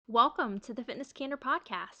Welcome to the Fitness Candor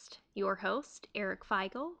Podcast. Your host, Eric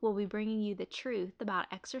Feigl, will be bringing you the truth about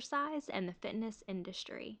exercise and the fitness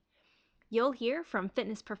industry. You'll hear from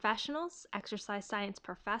fitness professionals, exercise science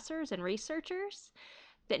professors and researchers,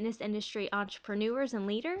 fitness industry entrepreneurs and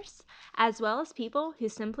leaders, as well as people who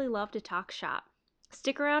simply love to talk shop.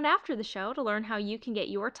 Stick around after the show to learn how you can get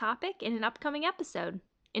your topic in an upcoming episode.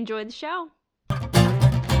 Enjoy the show.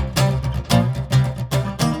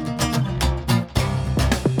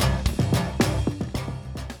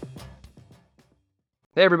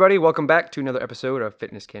 Hey everybody, welcome back to another episode of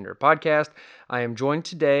Fitness Candor Podcast. I am joined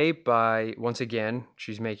today by, once again,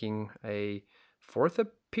 she's making a fourth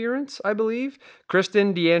appearance, I believe,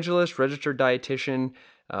 Kristen DeAngelis, registered dietitian,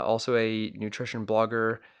 also a nutrition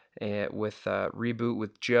blogger with Reboot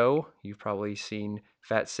with Joe. You've probably seen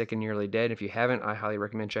Fat, Sick, and Nearly Dead. If you haven't, I highly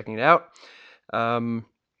recommend checking it out. And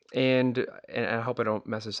I hope I don't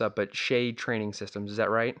mess this up, but Shade Training Systems, is that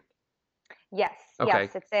right? Yes, Okay.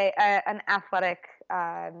 it's an athletic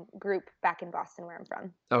group back in Boston where I'm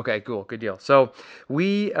from. Okay, cool, good deal. So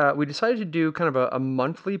we decided to do kind of a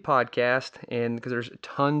monthly podcast, and because there's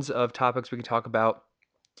tons of topics we can talk about,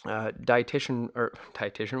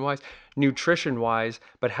 dietitian wise, nutrition wise,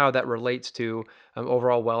 but how that relates to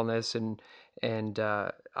overall wellness and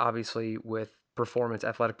obviously with performance,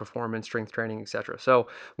 athletic performance, strength training, etc. So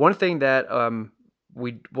one thing that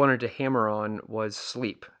we wanted to hammer on was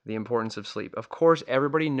sleep, the importance of sleep. Of course,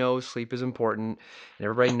 everybody knows sleep is important, and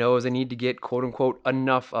everybody knows they need to get quote unquote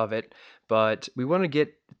enough of it, but we want to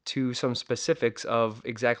get to some specifics of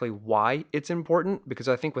exactly why it's important, because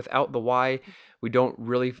I think without the why, we don't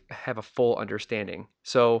really have a full understanding.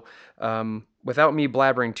 So without me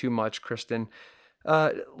blabbering too much, Kristen,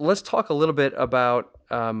 let's talk a little bit about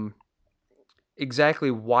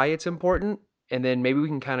exactly why it's important, and then maybe we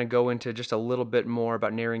can kind of go into just a little bit more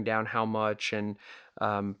about narrowing down how much and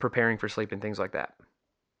preparing for sleep and things like that.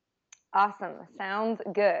 Awesome. Sounds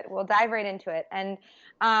good. We'll dive right into it. And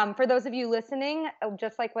for those of you listening,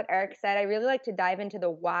 just like what Eric said, I really like to dive into the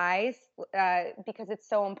whys because it's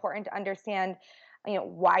so important to understand,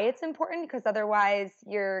 why it's important. Because otherwise,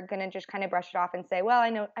 you're gonna just kind of brush it off and say, "Well,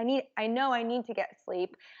 I need to get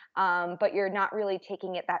sleep," but you're not really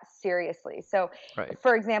taking it that seriously. So, Right.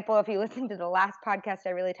 for example, if you listen to the last podcast,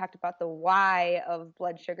 I really talked about the why of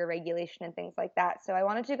blood sugar regulation and things like that. So I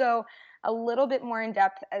wanted to go a little bit more in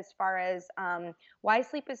depth as far as why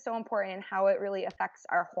sleep is so important and how it really affects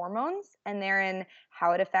our hormones, and therein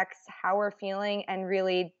how it affects how we're feeling and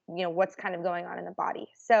really, what's kind of going on in the body.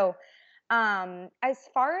 So, as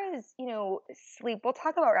far as sleep, we'll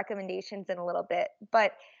talk about recommendations in a little bit,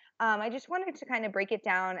 but I just wanted to kind of break it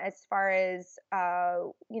down as far as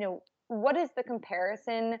what is the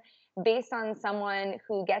comparison based on someone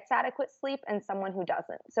who gets adequate sleep and someone who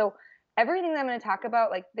doesn't. So everything that I'm going to talk about,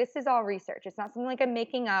 like, this is all research. It's not something like I'm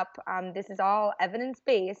making up. This is all evidence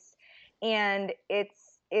based, and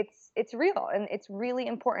it's real, and it's really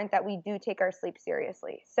important that we do take our sleep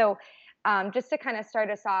seriously. So, just to kind of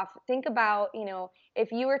start us off, think about,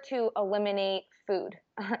 if you were to eliminate food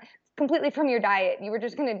completely from your diet, you were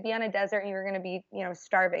just going to be on a desert and you were going to be,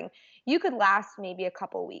 starving. You could last maybe a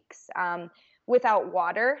couple weeks. Without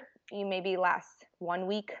water, you maybe last 1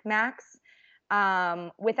 week max.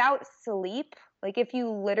 Without sleep, like if you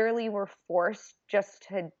literally were forced just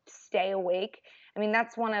to stay awake, I mean,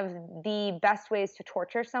 that's one of the best ways to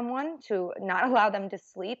torture someone, to not allow them to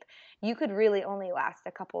sleep. You could really only last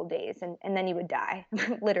a couple of days, and then you would die,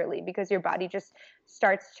 literally, because your body just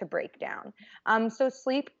starts to break down. So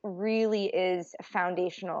sleep really is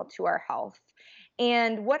foundational to our health.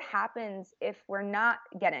 And what happens if we're not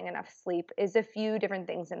getting enough sleep is a few different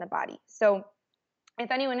things in the body. So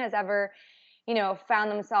if anyone has ever found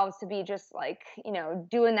themselves to be just like,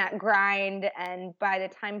 doing that grind. And by the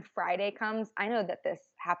time Friday comes, I know that this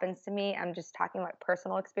happens to me. I'm just talking about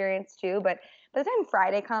personal experience too. But by the time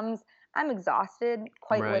Friday comes, I'm exhausted,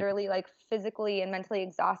 quite Right. literally, like physically and mentally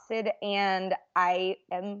exhausted. And I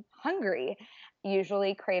am hungry,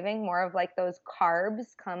 usually craving more of like those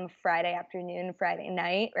carbs come Friday afternoon, Friday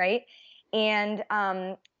night, right? And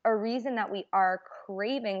a reason that we are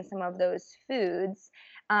craving some of those foods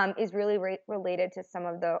is really related to some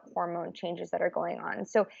of the hormone changes that are going on.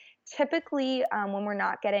 So typically, when we're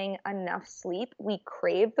not getting enough sleep, we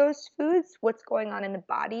crave those foods. What's going on in the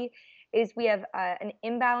body is we have an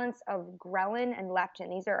imbalance of ghrelin and leptin.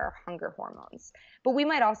 These are our hunger hormones. But we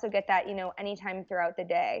might also get that, anytime throughout the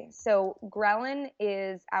day. So ghrelin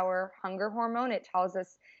is our hunger hormone. It tells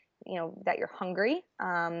us that you're hungry.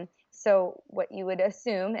 So what you would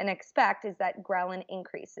assume and expect is that ghrelin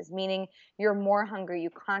increases, meaning you're more hungry. You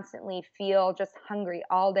constantly feel just hungry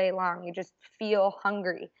all day long. You just feel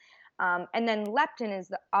hungry. And then leptin is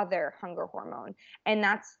the other hunger hormone, and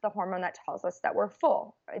that's the hormone that tells us that we're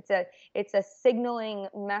full. It's a signaling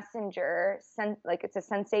messenger, like it's a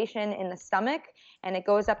sensation in the stomach, and it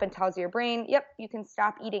goes up and tells your brain, "Yep, you can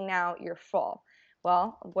stop eating now. You're full."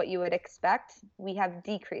 Well, what you would expect, we have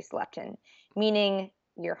decreased leptin, meaning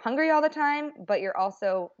you're hungry all the time, but you're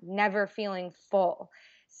also never feeling full.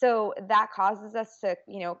 So that causes us to,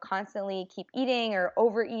 constantly keep eating or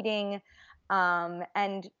overeating.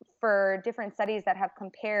 And for different studies that have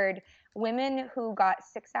compared women who got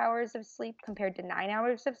 6 hours of sleep compared to 9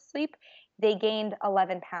 hours of sleep, they gained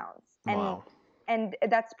 11 pounds. Wow. And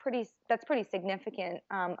that's pretty significant,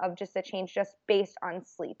 of just a change just based on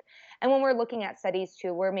sleep. And when we're looking at studies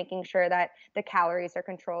too, we're making sure that the calories are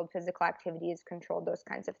controlled, physical activity is controlled, those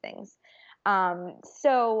kinds of things.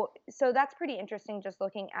 So that's pretty interesting, just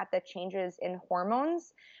looking at the changes in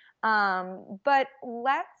hormones. But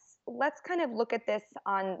let's kind of look at this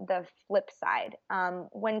on the flip side.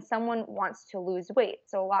 When someone wants to lose weight,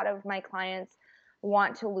 so a lot of my clients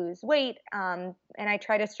want to lose weight, and I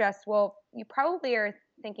try to stress, well, you probably are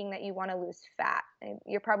thinking that you want to lose fat.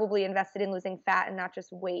 You're probably invested in losing fat and not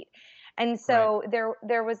just weight. And Right. so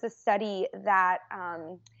there was a study that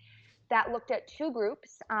that looked at two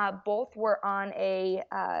groups. Both were on a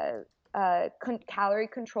calorie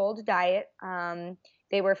controlled diet.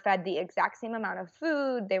 They were fed the exact same amount of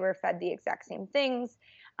food. They were fed the exact same things.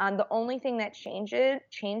 The only thing that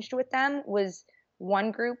changed with them was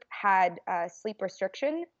one group had sleep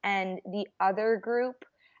restriction, and the other group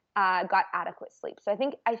got adequate sleep. So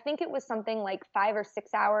I think it was something like 5 or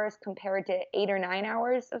 6 hours compared to 8 or 9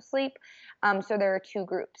 hours of sleep. So there are two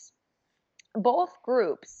groups. Both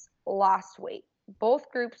groups lost weight.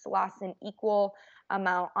 Both groups lost an equal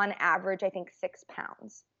amount, on average, I think 6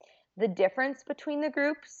 pounds. The difference between the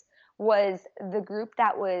groups was the group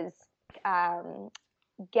that was um,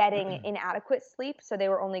 getting inadequate sleep, so they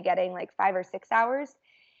were only getting like 5 or 6 hours.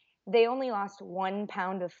 They only lost 1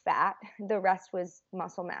 pound of fat, the rest was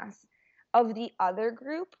muscle mass. Of the other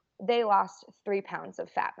group, they lost 3 pounds of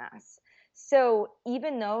fat mass. So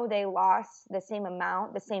even though they lost the same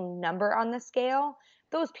amount, the same number on the scale,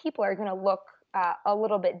 those people are going to look a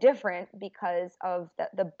little bit different because of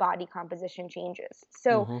the body composition changes.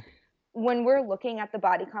 So Mm-hmm. when we're looking at the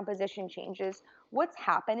body composition changes, what's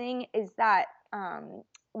happening is that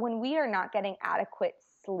when we are not getting adequate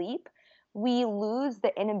sleep, we lose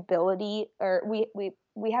the inability, or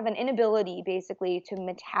we have an inability basically to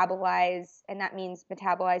metabolize, and that means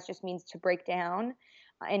metabolize just means to break down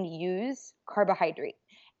and use carbohydrate.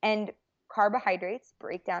 And carbohydrates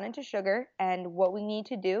break down into sugar, and what we need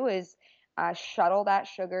to do is shuttle that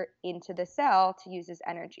sugar into the cell to use as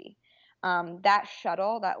energy. That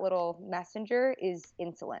shuttle, that little messenger, is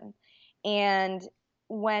insulin. And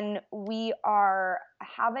when we are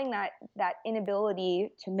having that inability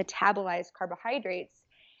to metabolize carbohydrates,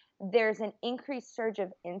 there's an increased surge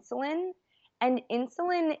of insulin. And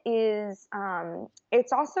insulin is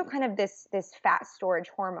it's also kind of this fat storage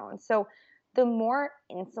hormone. So the more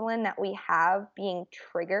insulin that we have being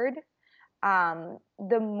triggered,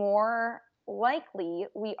 the more likely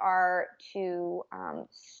we are to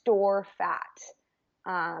store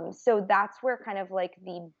fat. So that's where kind of like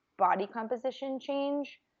the body composition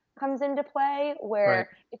change comes into play, Right. where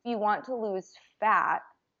if you want to lose fat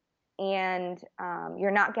and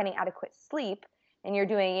you're not getting adequate sleep, and you're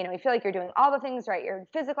doing, you feel like you're doing all the things right, your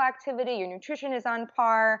physical activity, your nutrition is on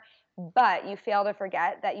par, but you fail to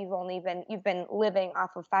forget that you've been living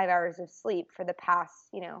off of 5 hours of sleep for the past,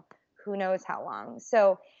 who knows how long.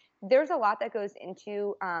 So there's a lot that goes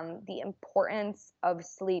into the importance of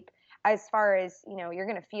sleep, as far as, you're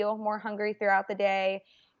going to feel more hungry throughout the day.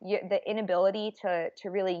 The inability to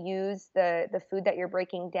really use the food that you're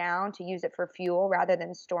breaking down, to use it for fuel rather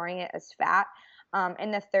than storing it as fat.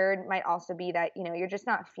 And the third might also be that, you're just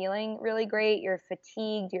not feeling really great. You're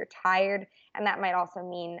fatigued, you're tired, and that might also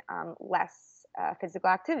mean less physical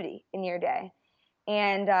activity in your day.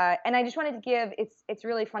 And I just wanted to give, it's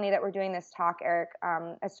really funny that we're doing this talk, Eric,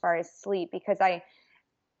 as far as sleep, because I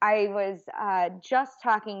was just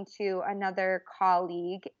talking to another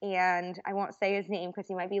colleague, and I won't say his name because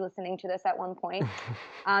he might be listening to this at one point.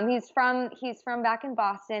 He's from back in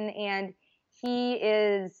Boston, and he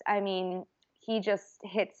is, I mean, he just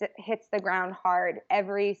hits the ground hard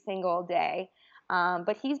every single day.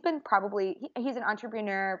 But he's been he's an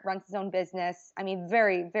entrepreneur, runs his own business. I mean,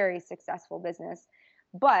 very, very successful business.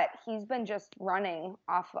 but he's been just running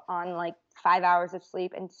off on like 5 hours of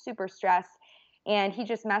sleep and super stressed. And he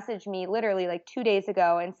just messaged me literally like 2 days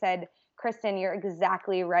ago and said, Kristen, you're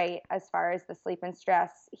exactly right as far as the sleep and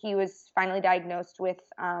stress. He was finally diagnosed with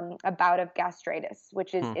a bout of gastritis,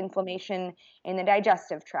 which is Hmm. inflammation in the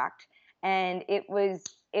digestive tract, and it was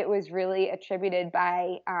really attributed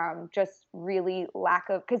by just really lack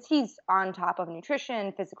of, because he's on top of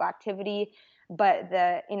nutrition, physical activity, but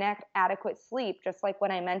the inadequate sleep, just like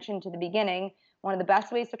what I mentioned to the beginning, one of the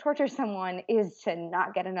best ways to torture someone is to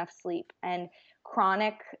not get enough sleep. And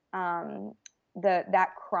chronic that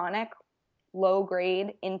chronic low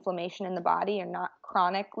grade inflammation in the body, or not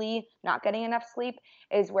chronically not getting enough sleep,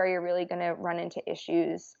 is where you're really going to run into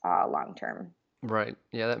issues long term. Right.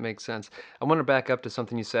 Yeah, that makes sense. I want to back up to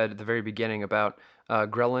something you said at the very beginning about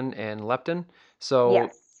ghrelin and leptin. So,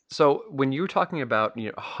 Yes. so when you're talking about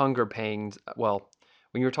hunger pains, well,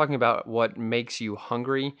 when you're talking about what makes you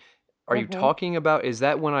hungry, are you Hmm. talking about is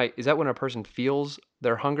that when a person feels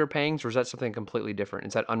their hunger pangs, or is that something completely different?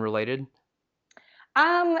 Is that unrelated?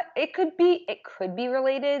 It could be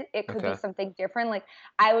related. It could be Okay. something different. Like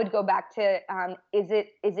I would go back to, is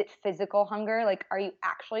it physical hunger? Like, are you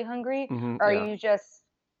actually hungry, or are Yeah. you just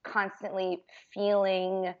constantly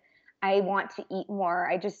feeling, I want to eat more.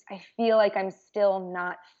 I feel like I'm still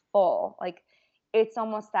not full. Like it's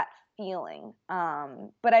almost that feeling.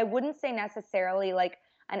 But I wouldn't say necessarily like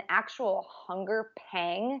an actual hunger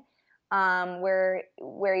pang, where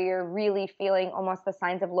you're really feeling almost the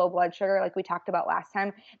signs of low blood sugar, like we talked about last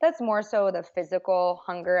time. That's more so the physical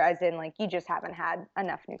hunger, as in like you just haven't had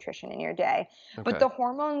enough nutrition in your day. But Okay. the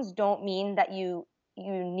hormones don't mean that you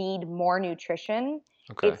need more nutrition.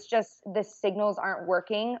 Okay. It's just the signals aren't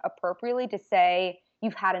working appropriately to say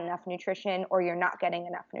you've had enough nutrition or you're not getting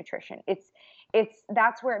enough nutrition. It's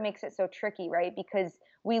that's where it makes it so tricky, right? Because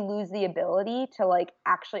we lose the ability to like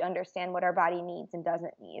actually understand what our body needs and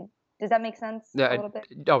doesn't need. Does that make sense Yeah, a little bit?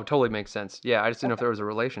 oh, totally makes sense. Yeah, I just didn't know if Okay. there was a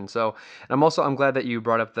relation. So, and I'm glad that you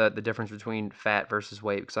brought up the difference between fat versus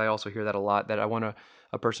weight, because I also hear that a lot. That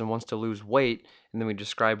a person wants to lose weight, and then we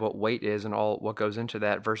describe what weight is and all what goes into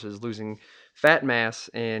that versus losing fat mass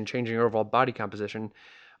and changing your overall body composition.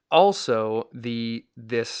 Also,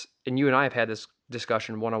 this and you and I have had this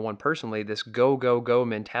discussion one on one personally. This go go go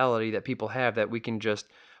mentality that people have, that we can just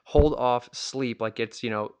hold off sleep like it's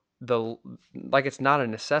the like it's not a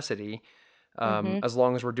necessity, Mhm. as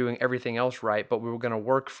long as we're doing everything else right. But we were going to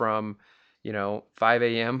work from, 5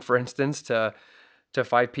 a.m. for instance to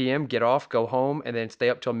 5 p.m., get off, go home, and then stay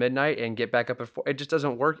up till midnight and get back up at 4. It just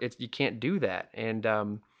doesn't work. You can't do that. And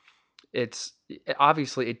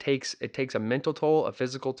obviously it takes a mental toll, a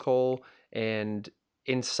physical toll, and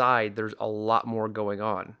inside there's a lot more going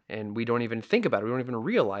on, and we don't even think about it. We don't even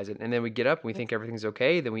realize it. And then we get up and we think everything's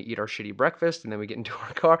okay. Then we eat our shitty breakfast, and then we get into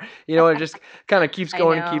our car. It just kind of keeps I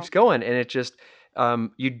going and keeps know. going. And it just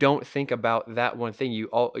you don't think about that one thing. You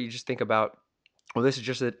just think about, well, this is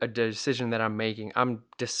just a decision that I'm making. I'm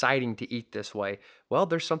deciding to eat this way. Well,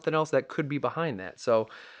 there's something else that could be behind that. So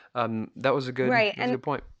Right. that was a good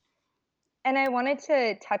point. And I wanted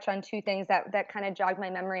to touch on two things that kind of jogged my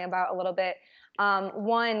memory about a little bit.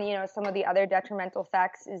 One, some of the other detrimental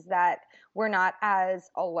effects is that we're not as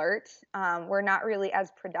alert. We're not really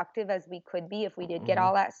as productive as we could be if we did get Hmm.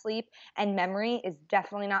 all that sleep. And memory is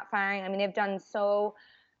definitely not firing. I mean, they've done so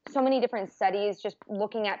many different studies just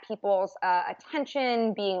looking at people's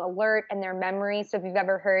attention, being alert, and their memory. So if you've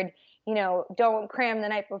ever heard, don't cram the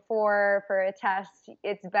night before for a test,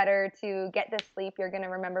 it's better to get to sleep. You're going to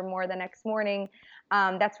remember more the next morning.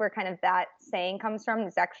 That's where kind of that saying comes from.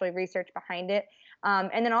 There's actually research behind it.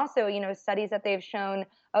 And then also, studies that they've shown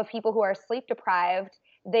of people who are sleep deprived,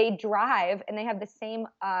 they drive and they have the same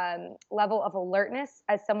level of alertness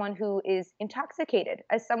as someone who is intoxicated,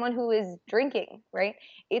 as someone who is drinking, right?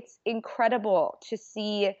 It's incredible to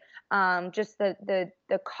see just the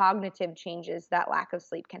cognitive changes that lack of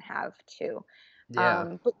sleep can have too. Yeah.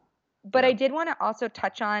 But Yeah. I did want to also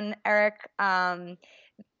touch on, Eric.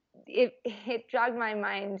 It jogged my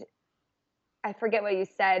mind. I forget what you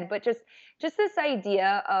said, but just this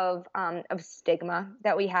idea of stigma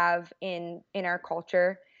that we have in our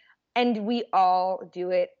culture, and we all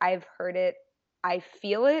do it. I've heard it. I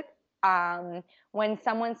feel it. When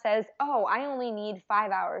someone says, "Oh, I only need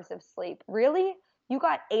 5 hours of sleep," really? You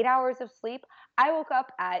got 8 hours of sleep? I woke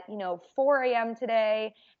up at 4 a.m.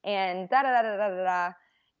 today, and da da da da da da. Da.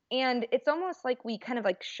 And it's almost like we kind of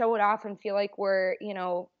like show it off and feel like we're you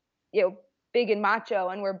know big and macho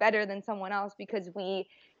and we're better than someone else because we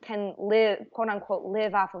can live, quote unquote,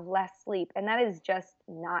 live off of less sleep, and that is just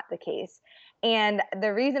not the case. And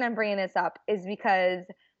the reason I'm bringing this up is because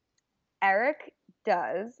Eric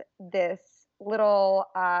does this little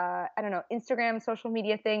I don't know, Instagram social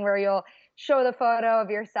media thing where you'll show the photo of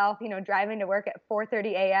yourself, driving to work at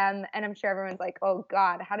 4:30 a.m. and I'm sure everyone's like, "Oh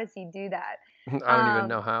God, how does he do that?" I don't even Um,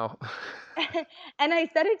 know how. and I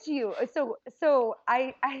said it to you. So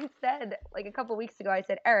I said like a couple weeks ago, I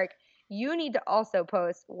said, Eric, you need to also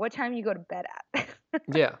post what time you go to bed at.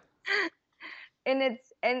 Yeah,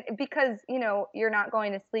 And because you're not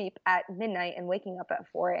going to sleep at midnight and waking up at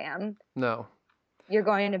 4 a.m. no. You're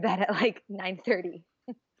going to bed at like 9:30.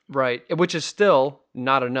 Right, which is still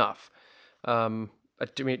not enough, to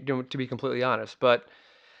be completely honest. But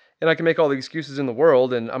and I can make all the excuses in the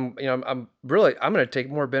world, and I'm really I'm going to take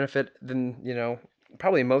more benefit than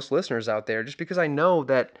probably most listeners out there, just because I know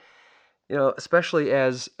that especially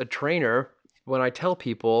as a trainer, when I tell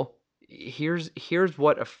people here's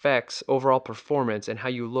what affects overall performance and how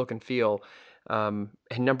you look and feel, and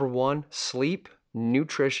number one, sleep,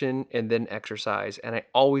 nutrition, and then exercise, and I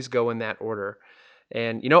always go in that order.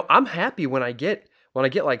 And I'm happy when I get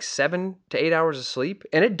like 7 to 8 hours of sleep,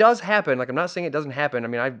 and it does happen. Like I'm not saying it doesn't happen. I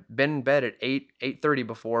mean, I've been in bed at 8:30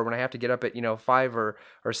 before when I have to get up at 5 or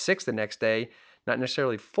 6 the next day, not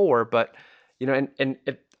necessarily 4, but and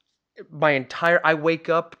my entire I wake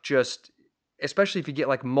up just, especially if you get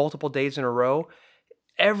like multiple days in a row,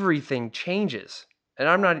 everything changes. And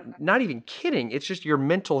I'm Oh, not even kidding. It's just your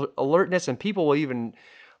mental alertness, and people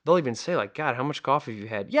they'll even say like, "God, how much coffee have you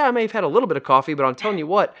had?" Yeah, I may have had a little bit of coffee, but I'm telling you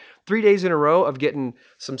what, 3 days in a row of getting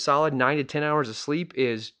some solid 9 to 10 hours of sleep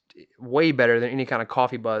is way better than any kind of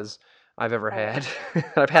coffee buzz I've ever oh yeah. had.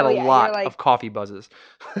 I've had Oh a yeah, you're lot like of coffee buzzes.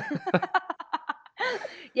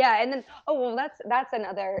 yeah, and then well, that's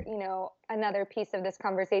another, another piece of this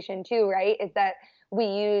conversation too, right? Is that we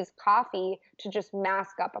use coffee to just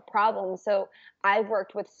mask up a problem. So I've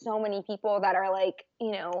worked with so many people that are like,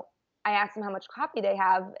 I ask them how much coffee they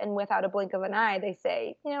have, and without a blink of an eye, they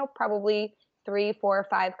say, probably 3, 4,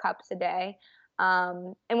 5 cups a day.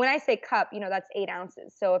 And when I say cup, that's 8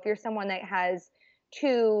 ounces. So if you're someone that has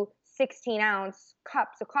two 16-ounce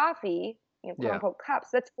cups of coffee, quote Yeah. unquote cups,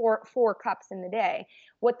 that's four cups in the day.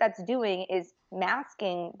 What that's doing is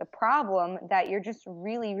masking the problem that you're just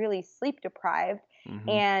really, really sleep deprived. Mhm.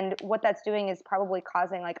 And what that's doing is probably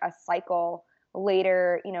causing like a cycle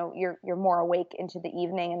later, you're more awake into the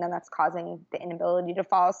evening, and then that's causing the inability to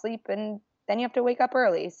fall asleep, and then you have to wake up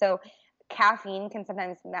early. So caffeine can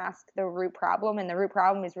sometimes mask the root problem, and the root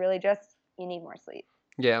problem is really just you need more sleep.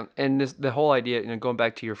 Yeah, and the whole idea, going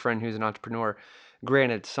back to your friend who's an entrepreneur,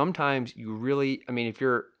 granted, sometimes you really, I mean, if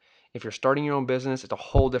you're starting your own business, it's a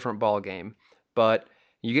whole different ball game. But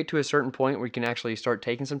you get to a certain point where you can actually start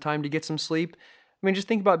taking some time to get some sleep. I mean, just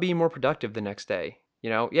think about being more productive the next day.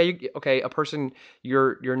 Yeah, okay, a person,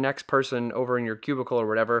 your next person over in your cubicle or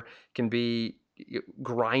whatever can be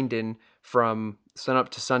grinding from sun up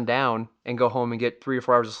to sundown and go home and get 3 or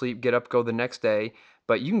 4 hours of sleep, get up, go the next day.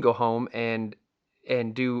 But you can go home and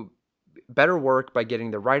do better work by getting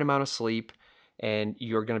the right amount of sleep, and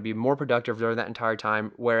you're going to be more productive during that entire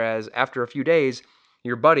time. Whereas after a few days,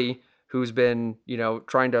 your buddy who's been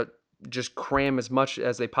trying to just cram as much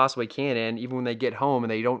as they possibly can in, even when they get home and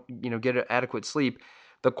they don't get adequate sleep,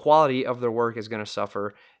 the quality of their work is going to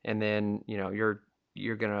suffer, and then you're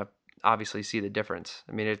going to obviously see the difference.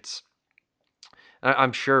 I mean,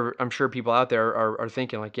 I'm sure people out there are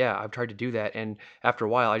thinking like, yeah, I've tried to do that, and after a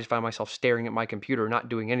while, I just find myself staring at my computer, not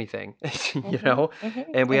doing anything, you Mhm. know. Mhm.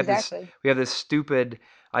 And Exactly. we have this stupid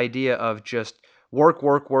idea of just work,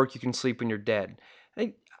 work, work. You can sleep when you're dead.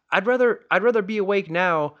 I, I'd rather be awake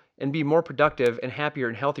now and be more productive and happier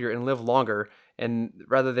and healthier and live longer, and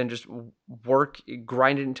rather than just work,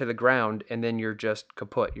 grind it into the ground, and then you're just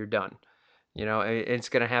kaput. You're done. It's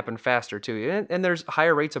going to happen faster too, and there's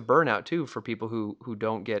higher rates of burnout too for people who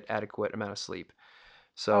don't get adequate amount of sleep.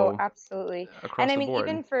 Oh, So absolutely. And across I the mean, board.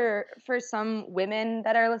 even for some women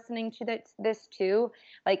that are listening to this too,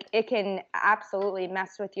 like it can absolutely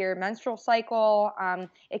mess with your menstrual cycle.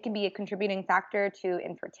 It can be a contributing factor to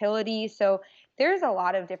infertility. So there's a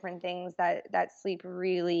lot of different things that sleep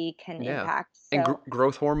really can Yeah. impact. And So,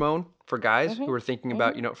 growth hormone for guys hmm who are thinking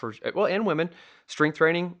about, hmm and women, strength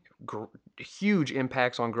training, huge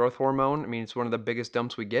impacts on growth hormone. I mean, it's one of the biggest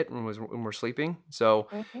dumps we get when we're sleeping. So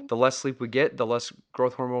hmm the less sleep we get, the less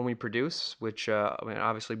growth hormone we produce, which, I mean,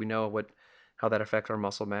 obviously we know how that affects our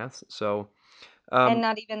muscle mass. So, and um,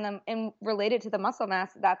 not even the and related to the muscle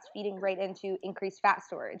mass, that's feeding right into increased fat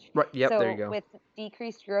storage. right. Yep. There you So go. with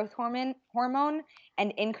decreased growth hormone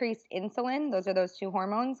and increased insulin, those are those two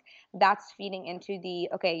hormones, that's feeding into the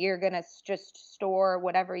okay, you're going to just store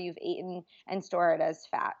whatever you've eaten and store it as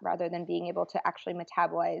fat rather than being able to actually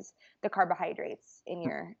metabolize the carbohydrates in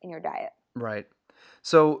your diet. Right.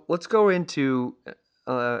 So let's go into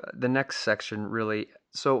the next section, really.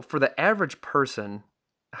 So for the average person,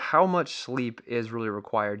 how much sleep is really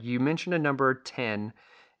required? You mentioned a number 10.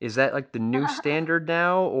 Is that like the new standard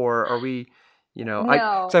now, or are we, because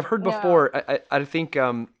No, I've heard no. before, I think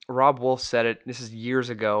Rob Wolf said it, this is years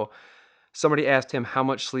ago. Somebody asked him, how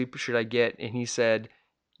much sleep should I get? And he said,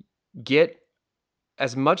 get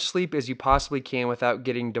as much sleep as you possibly can without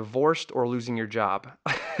getting divorced or losing your job.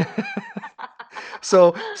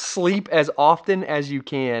 So sleep as often as you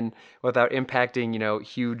can without impacting,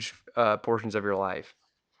 huge portions of your life.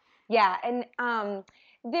 Yeah, and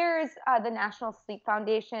there's the National Sleep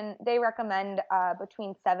Foundation. They recommend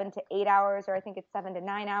between 7 to 8 hours, or I think it's 7 to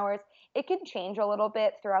 9 hours. It can change a little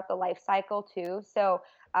bit throughout the life cycle too. So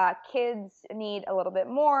kids need a little bit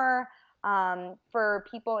more. For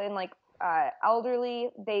people in like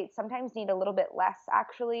elderly, they sometimes need a little bit less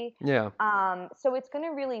actually. Yeah. So it's going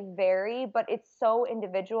to really vary, but it's so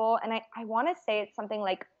individual. And I want to say it's something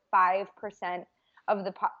like 5% of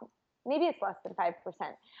the maybe it's less than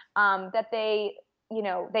 5%, that they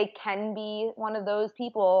can be one of those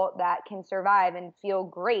people that can survive and feel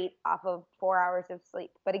great off of 4 hours of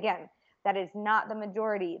sleep. But again, that is not the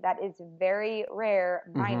majority. That is very rare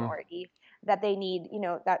Mm-hmm. minority that they need,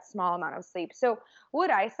 that small amount of sleep. So what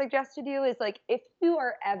I suggest to do is like if you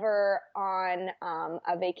are ever on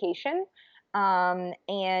a vacation,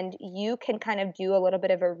 and you can kind of do a little bit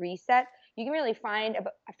of a reset, you can really find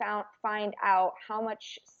out how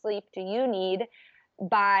much sleep do you need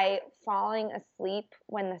by falling asleep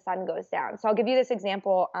when the sun goes down. So I'll give you this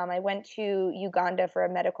example. I went to Uganda for a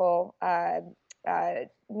medical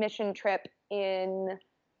mission trip in,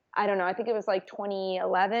 I don't know, I think it was like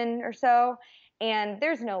 2011 or so. And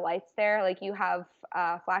there's no lights there. Like you have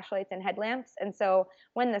flashlights and headlamps. And so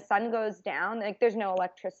when the sun goes down, like there's no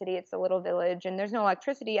electricity. It's a little village and there's no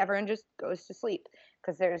electricity. Everyone just goes to sleep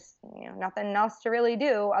because there's nothing else to really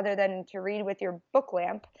do other than to read with your book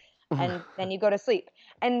lamp, and then you go to sleep.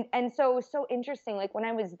 And so interesting. Like when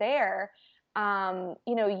I was there,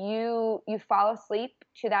 you fall asleep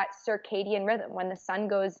to that circadian rhythm when the sun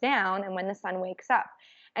goes down and when the sun wakes up.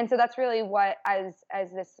 And so that's really what, as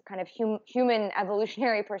this kind of human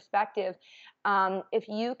evolutionary perspective, if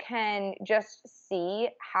you can just see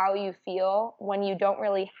how you feel when you don't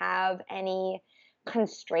really have any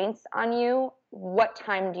constraints on you, what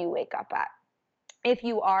time do you wake up at? If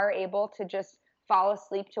you are able to just fall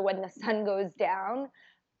asleep to when the sun goes down,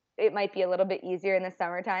 it might be a little bit easier in the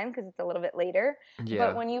summertime because it's a little bit later. But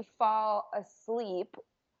Yeah. when you fall asleep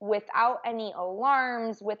without any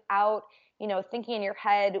alarms, without thinking in your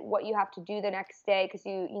head what you have to do the next day because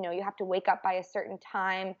you have to wake up by a certain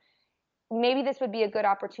time, maybe this would be a good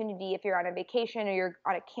opportunity if you're on a vacation or you're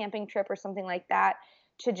on a camping trip or something like that,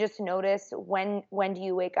 to just notice when do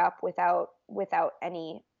you wake up without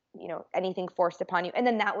any anything forced upon you. And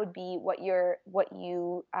then that would be what your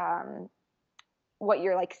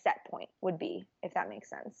like set point would be, if that makes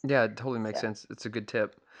sense. Yeah, it totally makes So sense. It's a good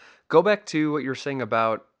tip. Go back to what you're saying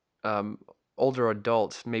about um, older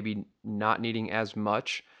adults maybe not needing as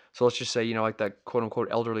much. So let's just say, like the quote unquote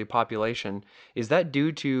elderly population. Is that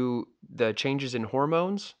due to the changes in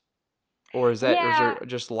hormones, or is there yeah,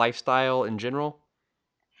 just lifestyle in general?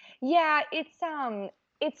 yeah, it's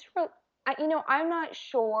I'm not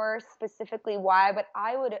sure specifically why, but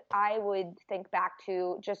I would think back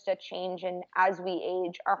to just a change in, as we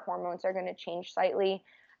age, our hormones are going to change slightly.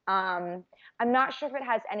 Um, I'm not sure if it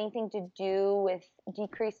has anything to do with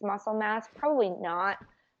decreased muscle mass. Probably not,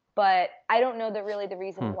 but I don't know the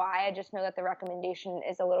reason Hmm. why. I just know that the recommendation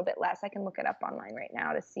is a little bit less. I can look it up online right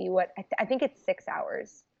now to see what I think it's 6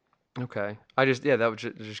 hours. Okay. Yeah, that was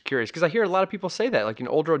just curious because I hear a lot of people say that, like,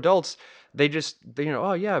 older adults,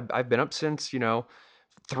 oh yeah, I've been up since,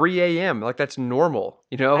 3 a.m. Like that's normal,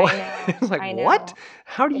 I know, It's like, I what? know.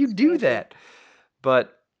 How do you It's do crazy. that?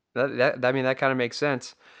 But I mean, that kind of makes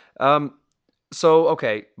sense. Um, so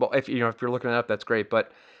okay, well, if you're looking it up, that's great.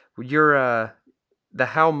 But you're the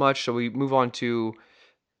how much. So we move on to,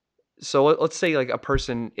 so let's say like a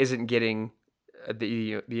person isn't getting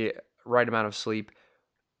the right amount of sleep.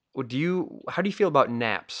 How do you feel about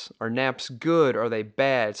naps? Are naps good? Are they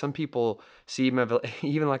bad? Some people see them as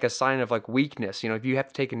even like a sign of like weakness. If you have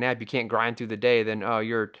to take a nap, you can't grind through the day, then oh,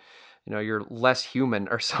 you're less human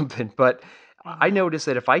or something. But I I know. notice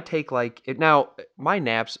that if I take like it now, my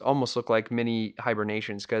naps almost look like mini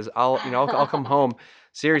hibernations because I'll come home.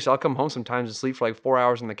 Seriously, I'll come home sometimes and sleep for like 4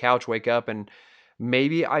 hours on the couch, wake up, and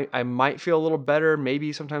maybe I might feel a little better,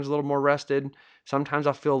 maybe sometimes a little more rested. Sometimes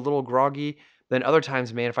I'll feel a little groggy. Then other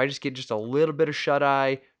times, man, if I just get just a little bit of shut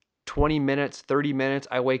eye, 20 minutes, 30 minutes,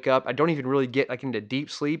 I wake up. I don't even really get like into deep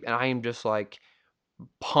sleep, and I am just like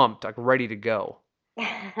pumped, like ready to go.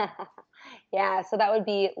 Yeah, so that would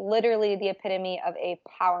be literally the epitome of a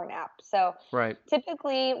power nap. So Right.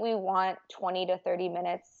 typically we want 20 to 30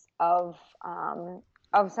 minutes of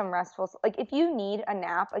some like if you need a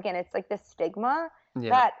nap, again, it's like the stigma Yeah.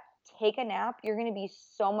 that take a nap, you're going to be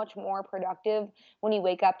so much more productive when you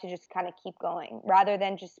wake up to just kind of keep going rather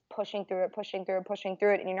than just pushing through it, pushing through it, pushing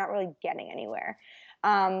through it, and you're not really getting anywhere.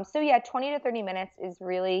 So yeah, 20 to 30 minutes is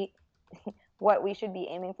really what we should be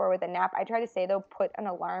aiming for with a nap. I try to say though, put an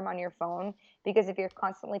alarm on your phone because if you're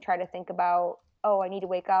constantly trying to think about, oh, I need to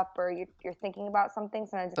wake up, or you're thinking about something,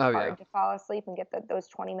 sometimes it's Oh yeah. hard to fall asleep and get those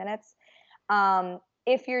 20 minutes.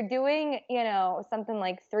 If you're doing, something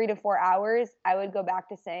like 3 to 4 hours, I would go back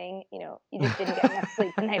to saying, you just didn't get enough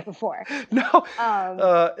sleep the night before. No, Um,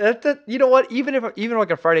 you know what? Even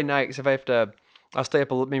like a Friday night, 'cause if I have to, I'll stay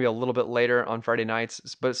up maybe a little bit later on Friday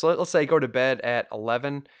nights. But so let's say I go to bed at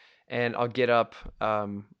 11, and I'll get up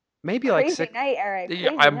maybe like Crazy 6. night, Eric. Yeah,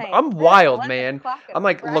 Crazy I'm night. I'm wild, 11 man. o'clock on I'm a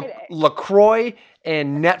like Friday. LaCroix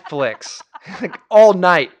and Netflix, like all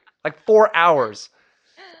night, like 4 hours.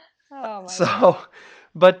 Oh my So, God.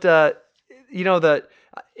 but the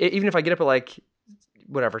even if I get up at like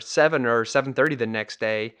whatever 7 or 7:30 the next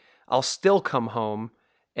day, I'll still come home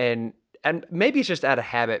and maybe it's just out of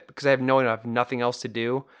habit because I have nothing else to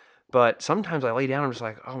do. But sometimes I lay down, I'm just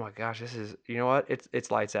like, oh my gosh, this is, you know what? It's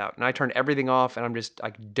lights out, and I turn everything off, and I'm just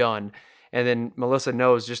like done. And then Melissa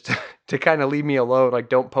knows just to kind of leave me alone, like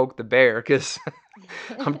don't poke the bear because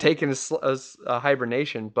I'm taking a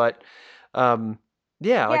hibernation. But um,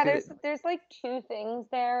 yeah, Yeah, like there's like two things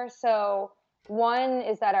there. So one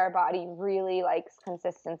is that our body really likes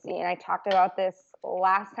consistency, and I talked about this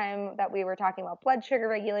last time that we were talking about blood sugar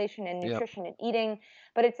regulation and yep, nutrition and eating,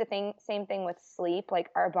 but it's the same thing with sleep. Like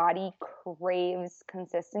our body craves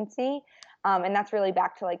consistency. And that's really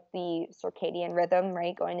back to like the circadian rhythm,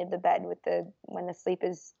 right? Going to the bed with the when the sleep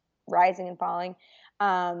is rising and falling.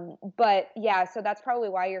 But yeah, so that's probably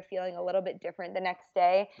why you're feeling a little bit different the next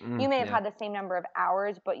day. You may have yeah, had the same number of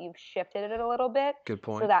hours, but you've shifted it a little bit. good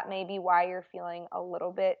So point. that may be why you're feeling a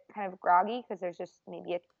little bit kind of groggy because there's just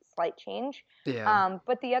maybe a slight change. Yeah.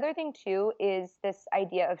 But the other thing too is this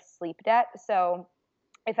idea of sleep debt. So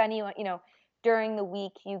if anyone, during the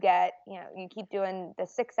week you get, you keep doing the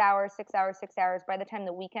 6 hours, 6 hours, 6 hours, by the time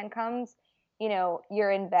the weekend comes,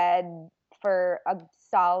 you're in bed for a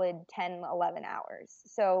solid 10, 11 hours.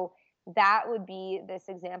 So that would be this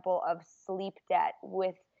example of sleep debt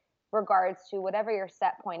with regards to whatever your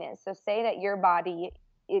set point is. So say that your body,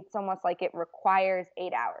 it's almost like it requires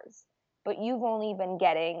 8 hours, but you've only been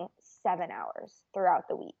getting 7 hours throughout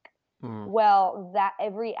the week. Mm. Well, that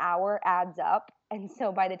every hour adds up. And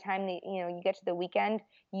so by the time you get to the weekend,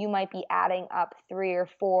 you might be adding up 3 or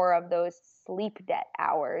 4 of those sleep debt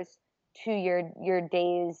hours to your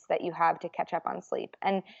days that you have to catch up on sleep.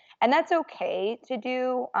 And that's okay to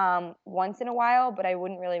do once in a while, but I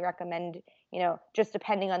wouldn't really recommend, just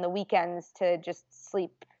depending on the weekends to just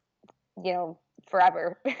sleep,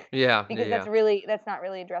 forever Yeah, yeah, because yeah. that's not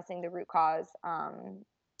really addressing the root cause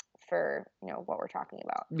for what we're talking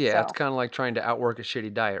about. Yeah, it's So kind of like trying to outwork a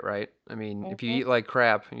shitty diet, right? I mean, if you mhm. eat like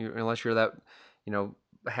crap, unless you're that, you know,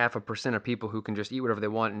 0.5% of people who can just eat whatever they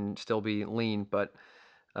want and still be lean. But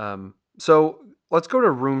so let's go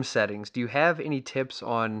to room settings. Do you have any tips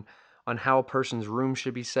on how a person's room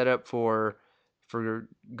should be set up for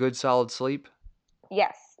good solid sleep?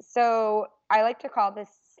 Yes. So I like to call this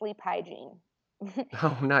sleep hygiene.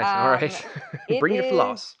 Oh, nice. All um, right. it Bring your is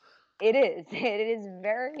floss. it is it is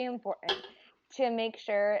very important to make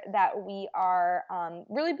sure that we are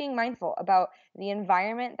really being mindful about the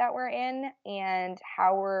environment that we're in and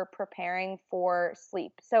how we're preparing for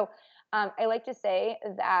sleep. So I like to say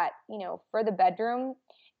that for the bedroom,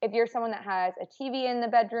 if you're someone that has a TV in the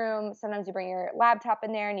bedroom, sometimes you bring your laptop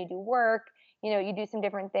in there and you do work, you do some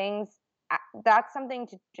different things. That's something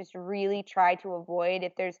to just really try to avoid.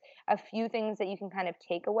 If there's a few things that you can kind of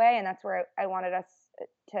take away, and that's where I wanted us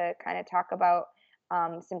to kind of talk about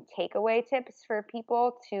some takeaway tips for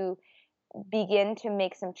people to begin to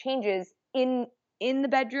make some changes in the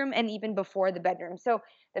bedroom and even before the bedroom. So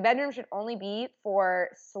the bedroom should only be for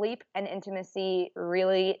sleep and intimacy,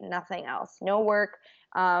 really nothing else. No work.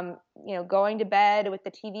 Going to bed with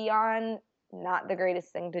the TV on, not the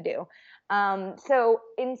greatest thing to do. So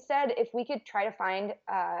instead, if we could try to find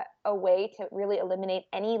a way to really eliminate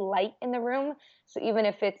any light in the room, so even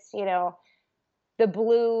if it's the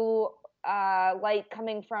blue light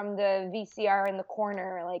coming from the VCR in the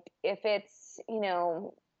corner, like if it's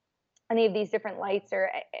any of these different lights or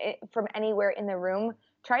from anywhere in the room,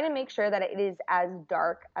 trying to make sure that it is as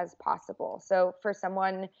dark as possible. So for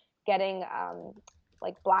someone getting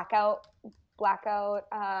like blackout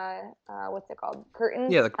what's it called,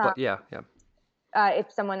 curtains, Yeah, yeah, yeah.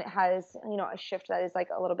 if someone has, a shift that is like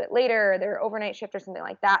a little bit later, or their overnight shift or something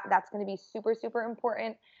like that, that's going to be super, super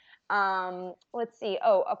important. Let's see.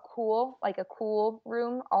 Oh, a cool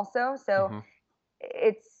room also. So Hmm.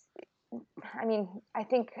 it's, I mean, I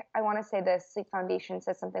think I want to say the Sleep Foundation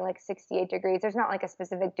says something like 68 degrees. There's not like a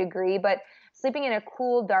specific degree, but sleeping in a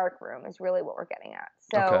cool, dark room is really what we're getting at.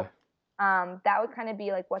 Okay. So that would kind of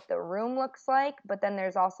be like what the room looks like. But then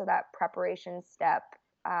there's also that preparation step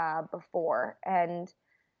before. And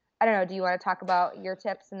I don't know, do you want to talk about your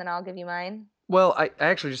tips and then I'll give you mine? Well, I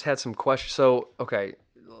actually just had some questions. So, okay,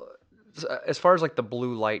 as far as like the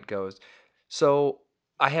blue light goes, so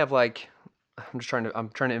I have like I'm trying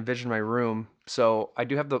to envision my room. So I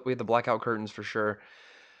do have we have the blackout curtains for sure.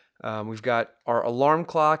 We've got our alarm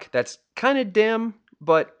clock that's kind of dim,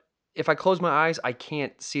 but if I close my eyes, I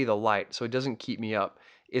can't see the light, so it doesn't keep me up.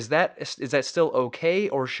 Is that still okay,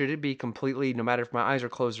 or should it be completely no matter if my eyes are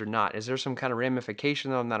closed or not? Is there some kind of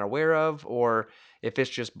ramification that I'm not aware of, or if it's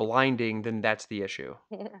just blinding, then that's the issue?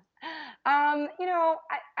 I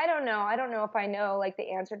don't know. I don't know if I know like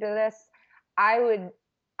the answer to this. I would,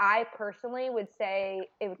 I personally would say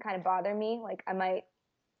it would kind of bother me. Like I might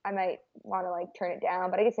want to like turn it down,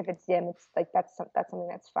 but I guess if it's dim, it's like that's something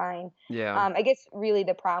that's fine. Yeah. I guess really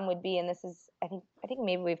the problem would be, and this is I think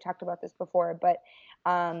maybe we've talked about this before, but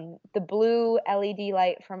the blue LED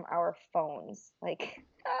light from our phones, like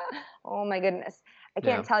oh my goodness, I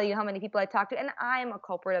Yeah. can't tell you how many people I talk to, and I'm a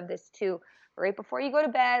culprit of this too. Right before you go to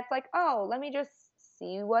bed, it's like, oh, let me just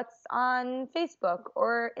see what's on Facebook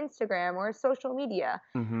or Instagram or social media,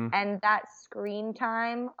 Mm-hmm. and that screen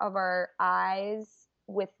time of our eyes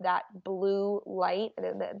with that blue light,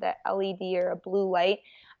 the LED or a blue light,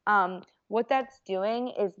 what that's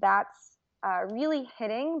doing is that's really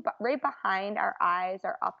hitting, but right behind our eyes,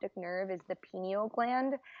 our optic nerve is the pineal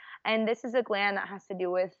gland, and this is a gland that has to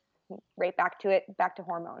do with right back to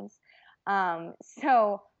hormones.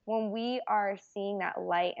 So when we are seeing that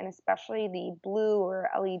light, and especially the blue or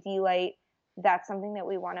LED light, that's something that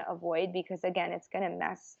we want to avoid because again, it's going to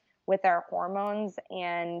mess with our hormones,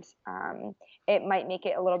 and it might make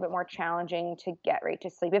it a little bit more challenging to get right to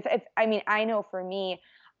sleep. If I mean, I know for me,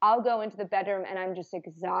 I'll go into the bedroom and I'm just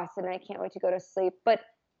exhausted and I can't wait to go to sleep. But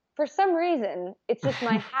for some reason, it's just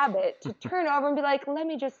my habit to turn over and be like, let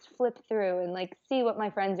me just flip through and like see what my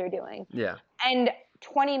friends are doing. Yeah. And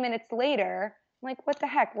 20 minutes later, I'm like, what the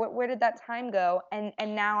heck? Where did that time go? And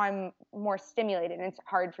now I'm more stimulated and it's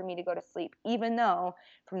hard for me to go to sleep, even though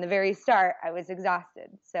from the very start I was exhausted.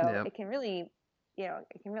 So Yeah. it can really,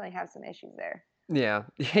 it can really have some issues there. Yeah.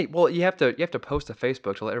 Hey, well, you have to post to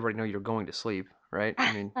Facebook to let everybody know you're going to sleep, right?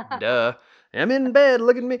 I mean, duh. I'm in bed.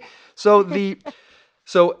 Look at me.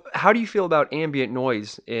 So how do you feel about ambient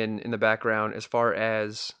noise in the background as far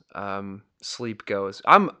as sleep goes?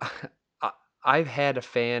 I- I've had a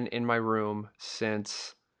fan in my room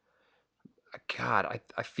since God,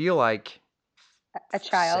 I feel like A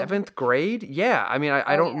child. seventh grade. Yeah, I mean, I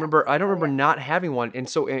Oh don't yeah. remember. I don't Oh remember yeah. not having one. And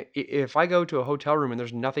so if I go to a hotel room and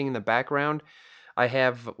there's nothing in the background, I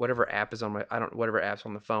have whatever app is on my I don't whatever app's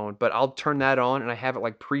on the phone, but I'll turn that on and I have it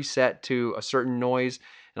like preset to a certain noise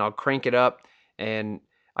and I'll crank it up and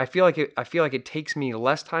I feel like it takes me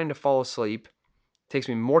less time to fall asleep. Takes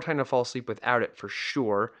me more time to fall asleep without it for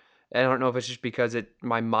sure. And I don't know if it's just because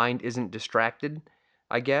my mind isn't distracted,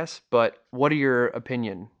 I guess, but What are your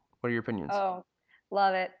opinions? Oh,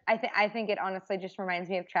 love it. I think it honestly just reminds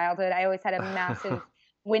me of childhood. I always had a massive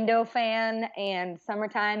window fan and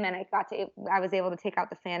summertime, and I was able to take out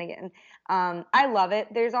the fan again. I love it.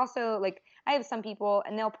 There's also like I have some people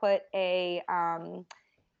and they'll put a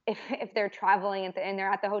if they're traveling and they're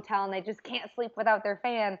at the hotel and they just can't sleep without their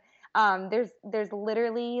fan. There's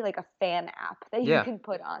literally like a fan app that you Yeah. can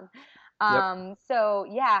put on. Yep. So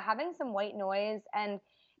yeah, having some white noise, and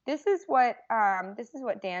this is what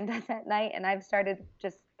Dan does at night, and I've started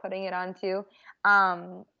just putting it on too.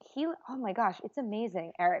 He Oh my gosh, it's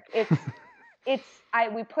amazing, Eric. It's I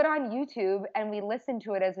we put on YouTube and we listen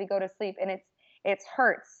to it as we go to sleep, and it's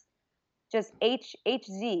Hertz, just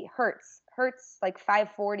HZ Hertz, like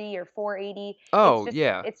 540 or 480. Oh,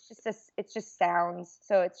 yeah. It's just sounds.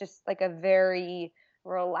 So it's just like a very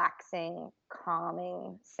relaxing,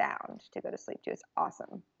 calming sound to go to sleep to. It's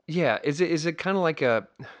awesome. Yeah, is it kinda like a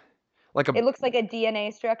It looks like a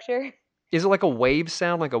DNA structure. is it like a wave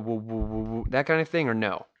sound, like a "woo, woo, woo, woo," that kinda thing, or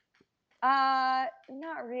no?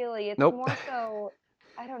 Not really. It's Nope. more so,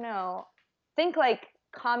 I don't know. Think like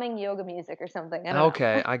calming yoga music or something. I don't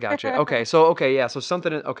Okay, I got you. Okay, so yeah, so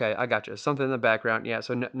something. Okay, I got you. Something in the background. Yeah,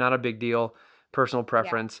 so not a big deal. Personal Yeah.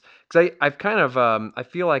 preference. Because I've kind of I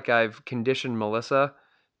feel like I've conditioned Melissa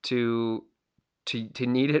to to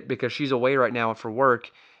need it because she's away right now for work,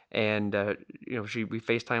 and we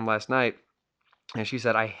FaceTime last night, and she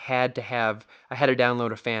said I had to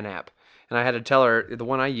download a fan app, and I had to tell her the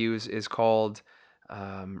one I use is called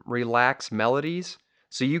Relax Melodies.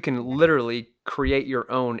 So you can Mhm. literally create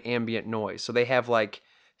your own ambient noise. So they have like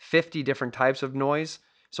 50 different types of noise.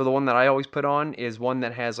 So the one that I always put on is one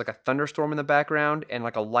that has like a thunderstorm in the background and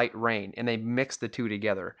like a light rain, and they mix the two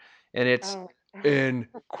together, and it's Oh,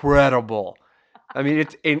 incredible. I mean,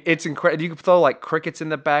 it's incredible. You could throw like crickets in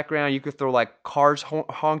the background. You could throw like cars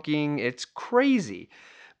honking. It's crazy,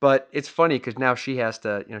 but it's funny because now she has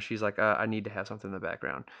to. She's like, I need to have something in the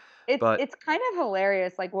background. But it's kind of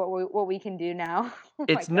hilarious, like what we can do now. Oh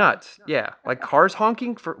my it's gosh. nuts. Yeah, like cars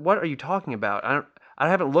honking. For what are you talking about? I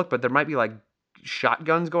haven't looked, but there might be like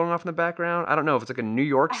shotguns going off in the background. I don't know if it's like a New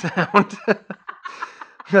York sound,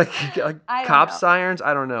 like I don't cop know. sirens.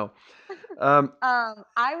 I don't know. Um,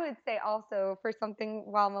 I would say also for something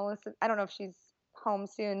while Melissa, I don't know if she's home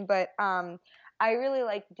soon, but I really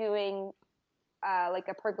like doing like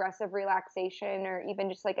a progressive relaxation or even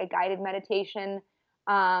just like a guided meditation.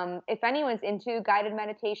 If anyone's into guided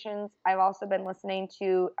meditations, I've also been listening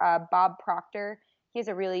to Bob Proctor. He has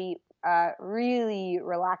a really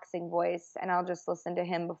relaxing voice, and I'll just listen to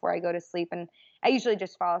him before I go to sleep. And I usually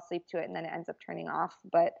just fall asleep to it, and then it ends up turning off.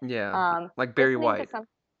 But yeah, um, like Barry listening to White. some,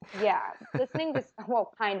 yeah, listening to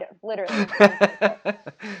well, kind of, literally in some sense,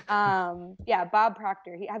 but yeah, Bob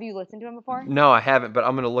Proctor. Have you listened to him before? No, I haven't, but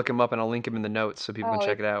I'm gonna look him up and I'll link him in the notes so people can Oh,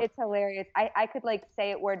 check it out. it's hilarious. I could like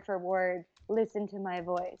say it word for word. Listen to my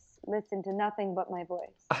voice. Listen to nothing but my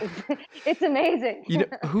voice. It's amazing.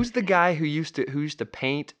 Who's the guy who used to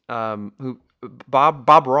paint who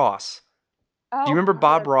Bob Ross. Do you remember Oh,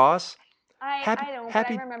 Bob Ross? Happy I don't, but I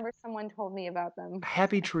Happy remember someone told me about them.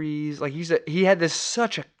 Happy Trees. Like he had this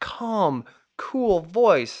such a calm, cool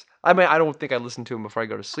voice. I mean, I don't think I listened to him before I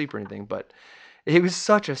go to sleep or anything, but it was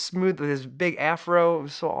such a smooth with his big afro. It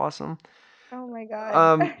was so awesome. Oh my god.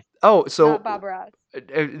 Um oh, Not so Bob Ross.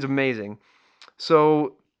 it's amazing.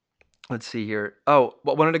 So let's see here. Oh,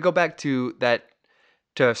 but wanted to go back to that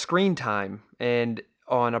to screen time and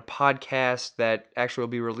on a podcast that actually will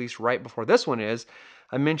be released right before this one is,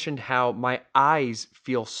 I mentioned how my eyes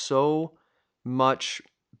feel so much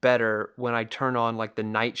better when I turn on like the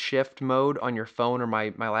night shift mode on your phone or my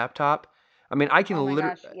laptop. I mean, Oh my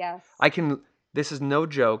gosh, yes. I can this is no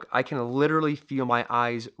joke. I can literally feel my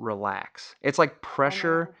eyes relax. It's like I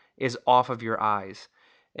pressure know. is off of your eyes.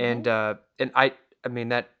 Hmm. And I mean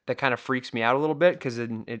that kind of freaks me out a little bit because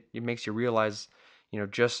it makes you realize,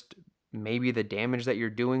 just maybe the damage that you're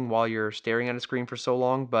doing while you're staring at a screen for so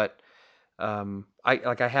long. But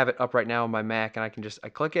I have it up right now on my Mac, and I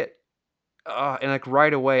click it, and like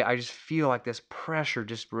right away I just feel like this pressure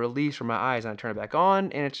just release from my eyes, and I turn it back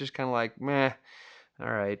on, and it's just kind of like meh. All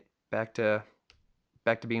right, back to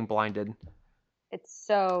being blinded. It's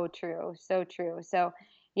so true, so true. So,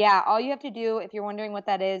 yeah, all you have to do if you're wondering what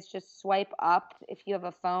that is, just swipe up if you have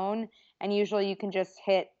a phone, and usually you can just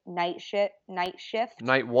hit night shift.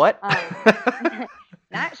 Night what? Um,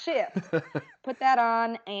 Night shift. Put that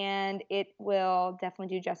on, and it will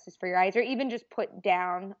definitely do justice for your eyes. Or even just put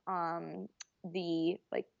down the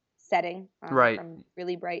like setting Right, from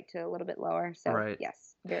really bright to a little bit lower. So right.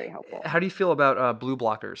 yes, very helpful. How do you feel about blue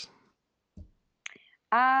blockers?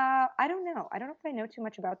 I don't know. I don't know if I know too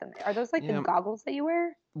much about them. Are those like the Yeah. goggles that you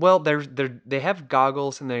wear? Well, they have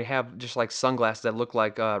goggles and they have just like sunglasses that look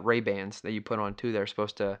like Ray-Bans that you put on too. They're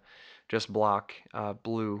supposed to just block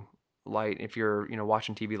blue light if you're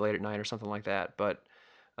watching TV late at night or something like that. But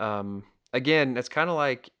um, again, it's kind of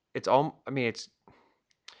like it's all. I mean,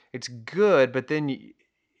 it's good, but then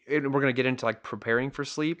and we're gonna get into like preparing for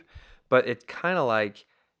sleep, but it's kind of like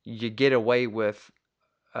you get away with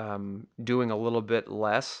doing a little bit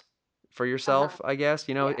less for Uh-huh. yourself, I guess.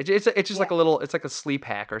 Yeah. It's just Yeah. like it's like a sleep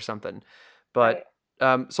hack or something. Right.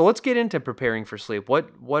 But so let's get into preparing for sleep.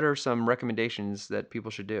 What are some recommendations that people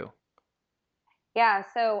should do? Yeah,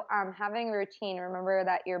 so having a routine, remember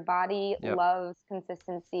that your body Yep. loves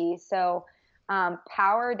consistency. So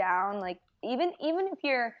power down, like even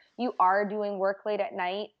if you are doing work late at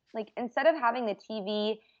night, like instead of having the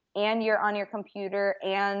TV and you're on your computer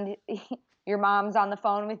and your mom's on the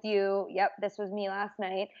phone with you, yep, this was me last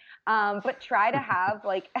night. But try to have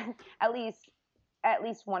like at least at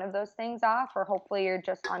least one of those things off, or hopefully you're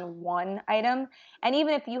just on one item. And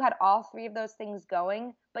even if you had all three of those things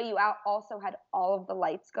going, but you also had all of the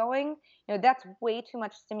lights going, that's way too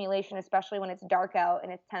much stimulation, especially when it's dark out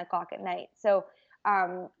and it's 10 o'clock at night. So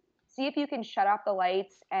see if you can shut off the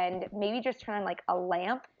lights and maybe just turn on like a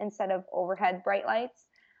lamp instead of overhead bright lights.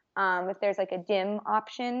 If there's like a dim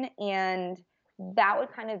option, and that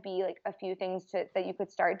would kind of be like a few things that you could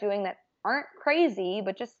start doing that aren't crazy,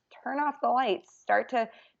 but just turn off the lights, start to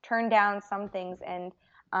turn down some things, and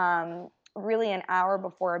really an hour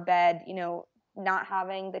before bed, not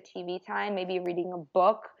having the TV time, maybe reading a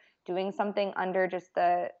book, doing something under just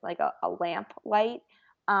the like a lamp light,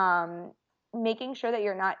 making sure that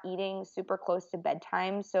you're not eating super close to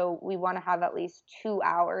bedtime. So we want to have at least 2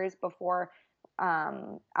 hours before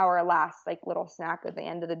our last like little snack at the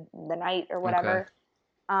end of the night or whatever.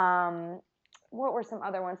 Okay. What were some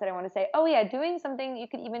other ones that I want to say? Oh yeah, doing something, you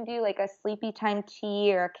could even do like a sleepy time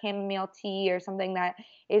tea or a chamomile tea or something that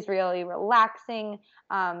is really relaxing.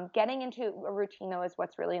 Getting into a routine though is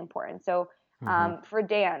what's really important. So for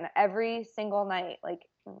Dan, every single night, like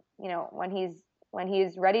when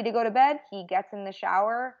he's ready to go to bed, he gets in the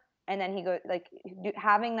shower, and then he goes like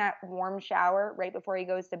having that warm shower right before he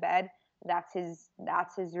goes to bed. That's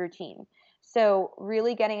his routine. So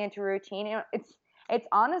really getting into a routine, it's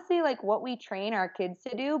honestly like what we train our kids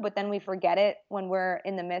to do, but then we forget it when we're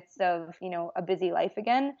in the midst of, a busy life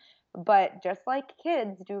again. But just like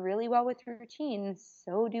kids do really well with routines,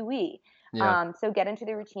 so do we. Yeah. So get into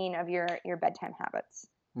the routine of your bedtime habits.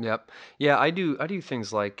 Yep. Yeah, I do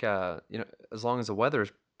things like as long as the weather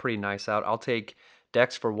is pretty nice out, I'll take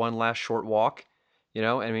Dex for one last short walk.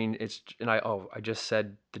 I mean, I just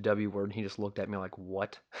said the W word and he just looked at me like,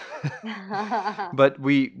 "What?" But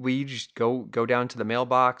we just go down to the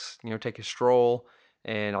mailbox, take a stroll,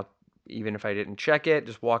 and I'll, even if I didn't check it,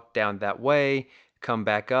 just walk down that way, come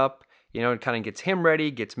back up. It kind of gets him ready,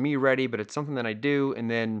 gets me ready, but it's something that I do, and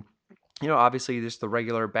then obviously just the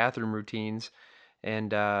regular bathroom routines,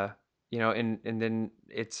 and and then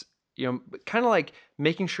it's kind of like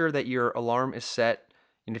making sure that your alarm is set.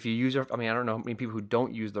 And if you use I mean, I don't know how many people who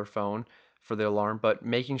don't use their phone for the alarm, but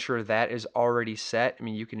making sure that is already set. I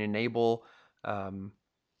mean, you can enable um,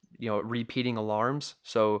 repeating alarms,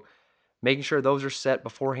 so making sure those are set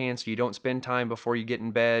beforehand so you don't spend time before you get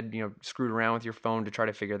in bed, screwed around with your phone to try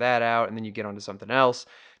to figure that out, and then you get onto something else.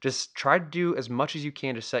 Just try to do as much as you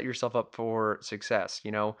can to set yourself up for success,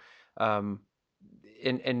 um,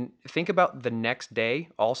 and think about the next day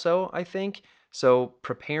also, I think. So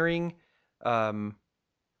preparing, um,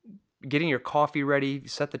 getting your coffee ready,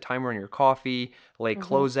 set the timer on your coffee, lay hmm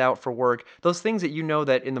clothes out for work. Those things that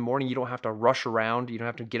that in the morning you don't have to rush around. You don't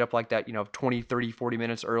have to get up like that, 20, 30, 40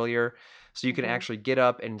 minutes earlier. So you can hmm actually get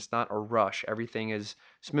up and it's not a rush. Everything is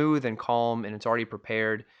smooth and calm and it's already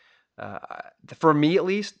prepared. Uh, for me at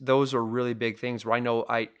least, those are really big things where I know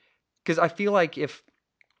because I feel like if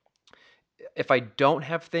I don't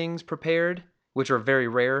have things prepared, which are very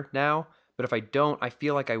rare now, but if I don't, I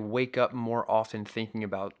feel like I wake up more often thinking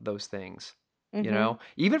about those things. hmm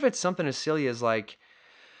Even if it's something as silly as like,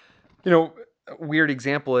 you know, a weird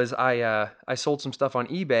example is I sold some stuff on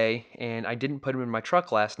eBay and I didn't put them in my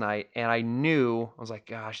truck last night, and I was like,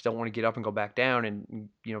 gosh, don't want to get up and go back down and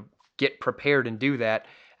get prepared and do that.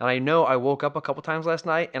 And I know I woke up a couple times last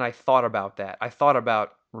night and I thought about that. I thought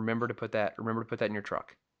about remember to put that in your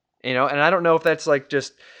truck. And I don't know if that's like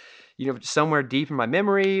just somewhere deep in my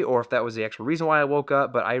memory or if that was the actual reason why I woke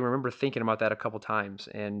up, but I remember thinking about that a couple times.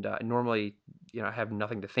 And normally, I have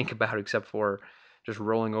nothing to think about except for just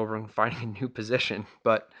rolling over and finding a new position.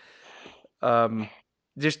 But um,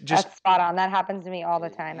 just That's spot on. That happens to me all the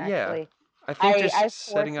time, yeah, actually. I think I just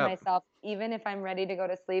setting force up. myself, even if I'm ready to go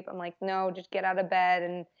to sleep, I'm like, no, just get out of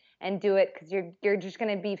bed and do it, because you're just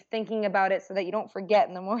gonna be thinking about it so that you don't forget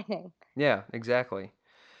in the morning. Yeah, exactly.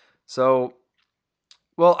 So,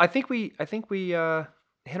 well, I think we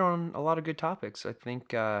hit on a lot of good topics. I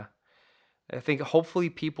think hopefully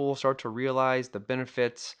people will start to realize the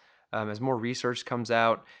benefits as more research comes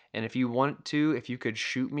out. And if you want to, if you could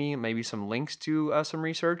shoot me maybe some links to some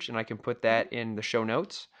research, and I can put hmm that in the show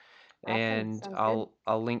notes. Awesome. And Sounds good.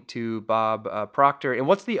 I'll link to Bob Proctor. And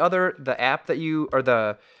what's the app that you or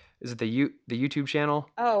the is it the YouTube channel?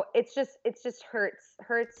 Oh, it's just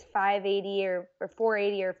Hertz 580 or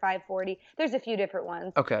 480 or 540. There's a few different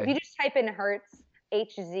ones. If Okay. you just type in Hertz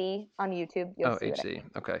HZ on YouTube, you'll Oh, see what I HC. mean.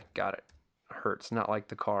 Okay, got it. Hertz, not like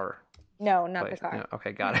the car No, not the place. car. Yeah,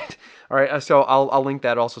 okay, got it. All right, so I'll link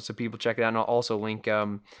that also so people check it out, and I'll also link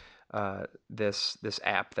this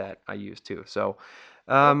app that I use too. So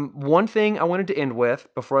Cool. one thing I wanted to end with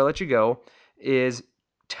before I let you go is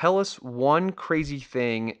tell us one crazy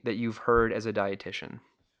thing that you've heard as a dietitian.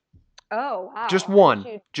 Oh, wow. Just I one.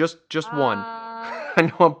 wish you'd- Just one. Uh,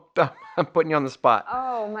 I know I'm putting you on the spot.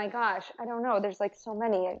 oh my gosh. I don't know. There's like so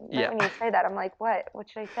many. Right Yeah. when you say that, I'm like, what? What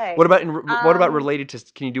should I say? What about Um, related to?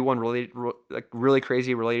 Can you do one related, like really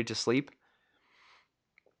crazy related to sleep?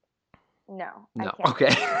 No, I No. can't.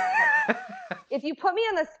 Okay. If you put me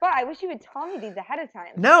on the spot, I wish you would tell me these ahead of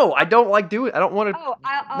time. No, I don't like doing. I don't want to. Oh,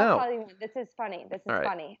 I'll No. tell you one. This is funny. This is All right,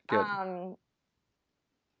 funny. good.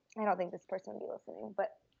 I don't think this person will be listening, but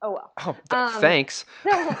oh well. Oh, Um, thanks.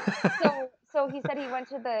 So he said he went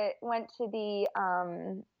to the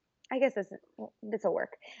I guess this will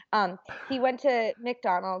work. He went to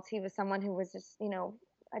McDonald's. He was someone who was just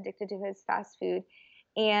addicted to his fast food,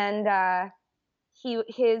 and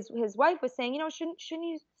his wife was saying, shouldn't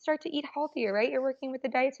you start to eat healthier, right? You're working with a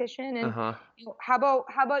dietitian, and Uh-huh. how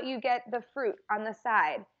about you get the fruit on the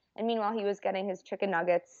side? And meanwhile, he was getting his chicken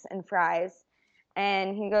nuggets and fries.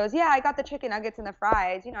 And he goes, yeah, I got the chicken nuggets and the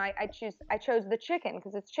fries. I chose the chicken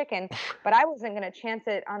because it's chicken, but I wasn't going to chance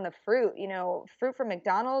it on the fruit. Fruit from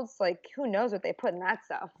McDonald's, like who knows what they put in that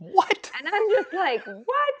stuff. What? And I'm just like,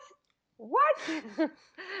 what?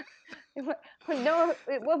 No,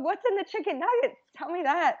 what's in the chicken nuggets? Tell me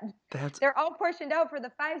that. They're all portioned out for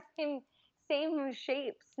the 5 same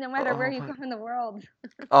shapes, no matter where you go in the world.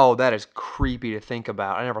 Oh, that is creepy to think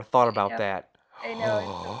about. I never thought about that. I know, it's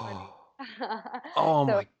so funny. Oh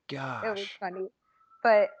So my it was gosh. funny,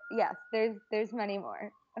 but yes, there's many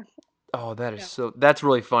more. Oh, that Yeah. is that's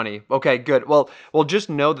really funny. Okay, good. Well,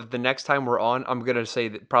 just know that the next time we're on, I'm gonna say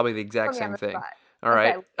probably the exact Put me on same the thing. spot. All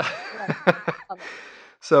Okay. right.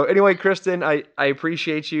 So anyway, Kristen, I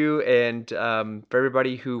appreciate you, and for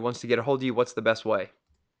everybody who wants to get a hold of you, what's the best way?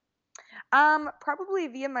 Probably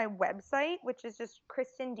via my website, which is just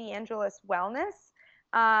Kristen DeAngelis Wellness.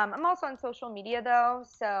 I'm also on social media though,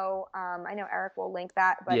 so I know Eric will link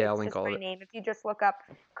that, but Yeah, I'll it's link just all of my it. name. If you just look up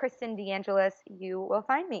Kristen DeAngelis, you will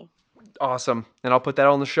find me. Awesome. And I'll put that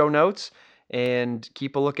on the show notes, and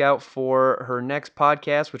keep a lookout for her next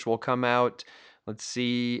podcast, which will come out. Let's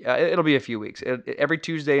see. It'll be a few weeks. Every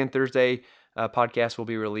Tuesday and Thursday, podcast will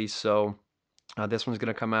be released. So this one's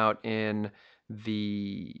going to come out in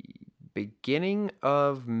the beginning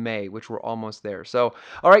of May, which we're almost there. So,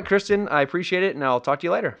 all right, Kristen, I appreciate it, and I'll talk to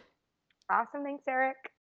you later. Awesome. Thanks, Eric.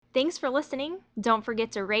 Thanks for listening. Don't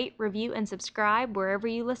forget to rate, review, and subscribe wherever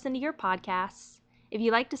you listen to your podcasts. If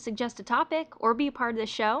you'd like to suggest a topic or be a part of the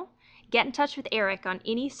show, get in touch with Eric on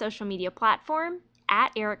any social media platform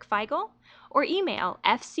 @EricFeigl or email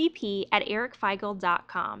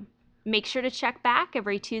fcp@ericfeigl.com. Make sure to check back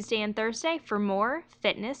every Tuesday and Thursday for more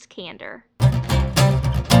Fitness Candor.